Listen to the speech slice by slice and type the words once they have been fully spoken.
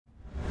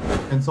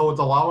And so it's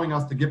allowing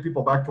us to get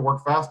people back to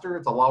work faster.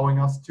 It's allowing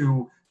us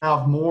to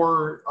have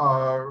more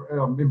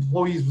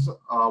employees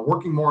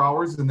working more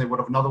hours than they would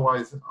have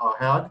otherwise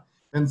had.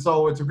 And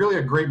so it's really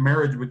a great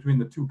marriage between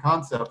the two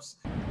concepts.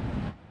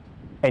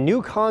 A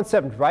new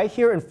concept right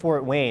here in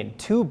Fort Wayne.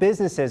 Two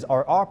businesses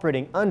are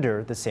operating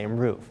under the same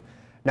roof.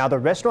 Now, the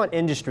restaurant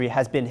industry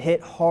has been hit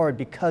hard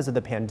because of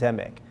the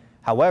pandemic.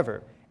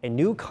 However, a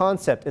new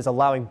concept is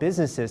allowing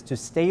businesses to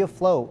stay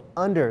afloat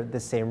under the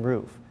same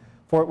roof.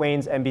 Fort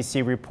Wayne's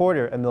NBC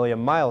reporter Amelia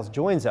Miles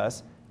joins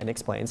us and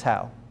explains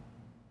how.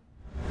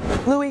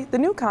 Louis, the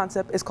new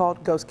concept is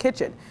called Ghost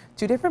Kitchen.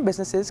 Two different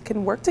businesses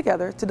can work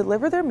together to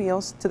deliver their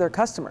meals to their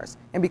customers.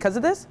 And because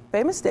of this,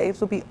 Famous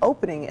Dave's will be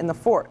opening in the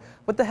fort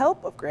with the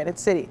help of Granite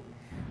City.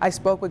 I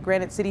spoke with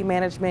Granite City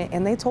management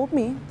and they told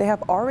me they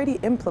have already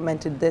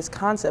implemented this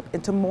concept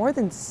into more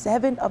than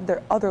 7 of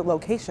their other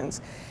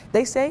locations.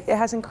 They say it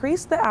has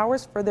increased the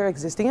hours for their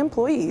existing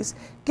employees,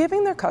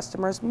 giving their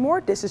customers more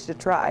dishes to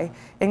try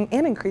and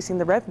increasing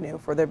the revenue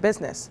for their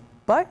business.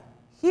 But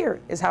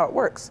here is how it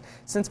works.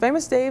 Since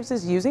Famous Dave's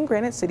is using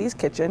Granite City's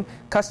kitchen,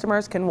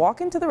 customers can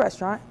walk into the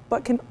restaurant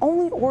but can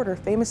only order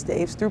Famous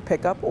Dave's through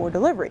pickup or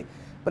delivery.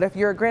 But if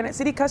you're a Granite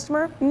City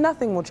customer,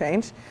 nothing will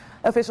change.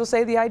 Officials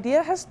say the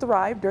idea has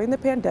thrived during the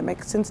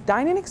pandemic since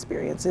dining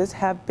experiences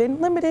have been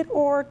limited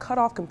or cut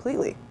off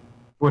completely.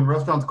 When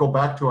restaurants go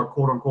back to a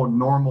quote-unquote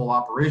normal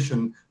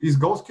operation, these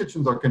ghost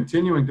kitchens are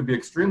continuing to be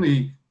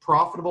extremely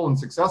profitable and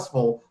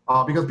successful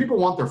because people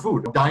want their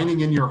food.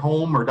 Dining in your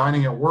home or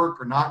dining at work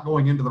or not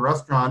going into the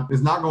restaurant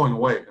is not going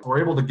away. We're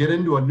able to get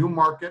into a new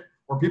market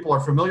where people are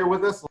familiar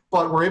with this,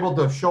 but we're able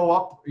to show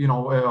up,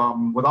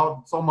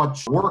 without so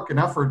much work and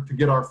effort to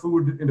get our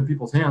food into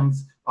people's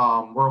hands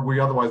where we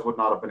otherwise would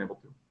not have been able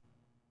to.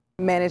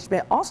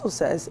 Management also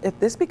says if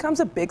this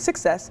becomes a big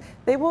success,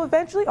 they will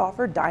eventually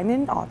offer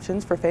dine-in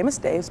options for Famous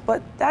Dave's,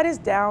 but that is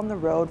down the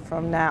road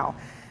from now.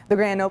 The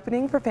grand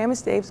opening for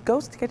Famous Dave's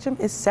Ghost Kitchen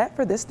is set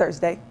for this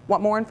Thursday.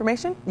 Want more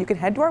information? You can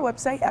head to our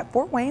website at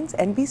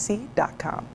fortwaynesnbc.com.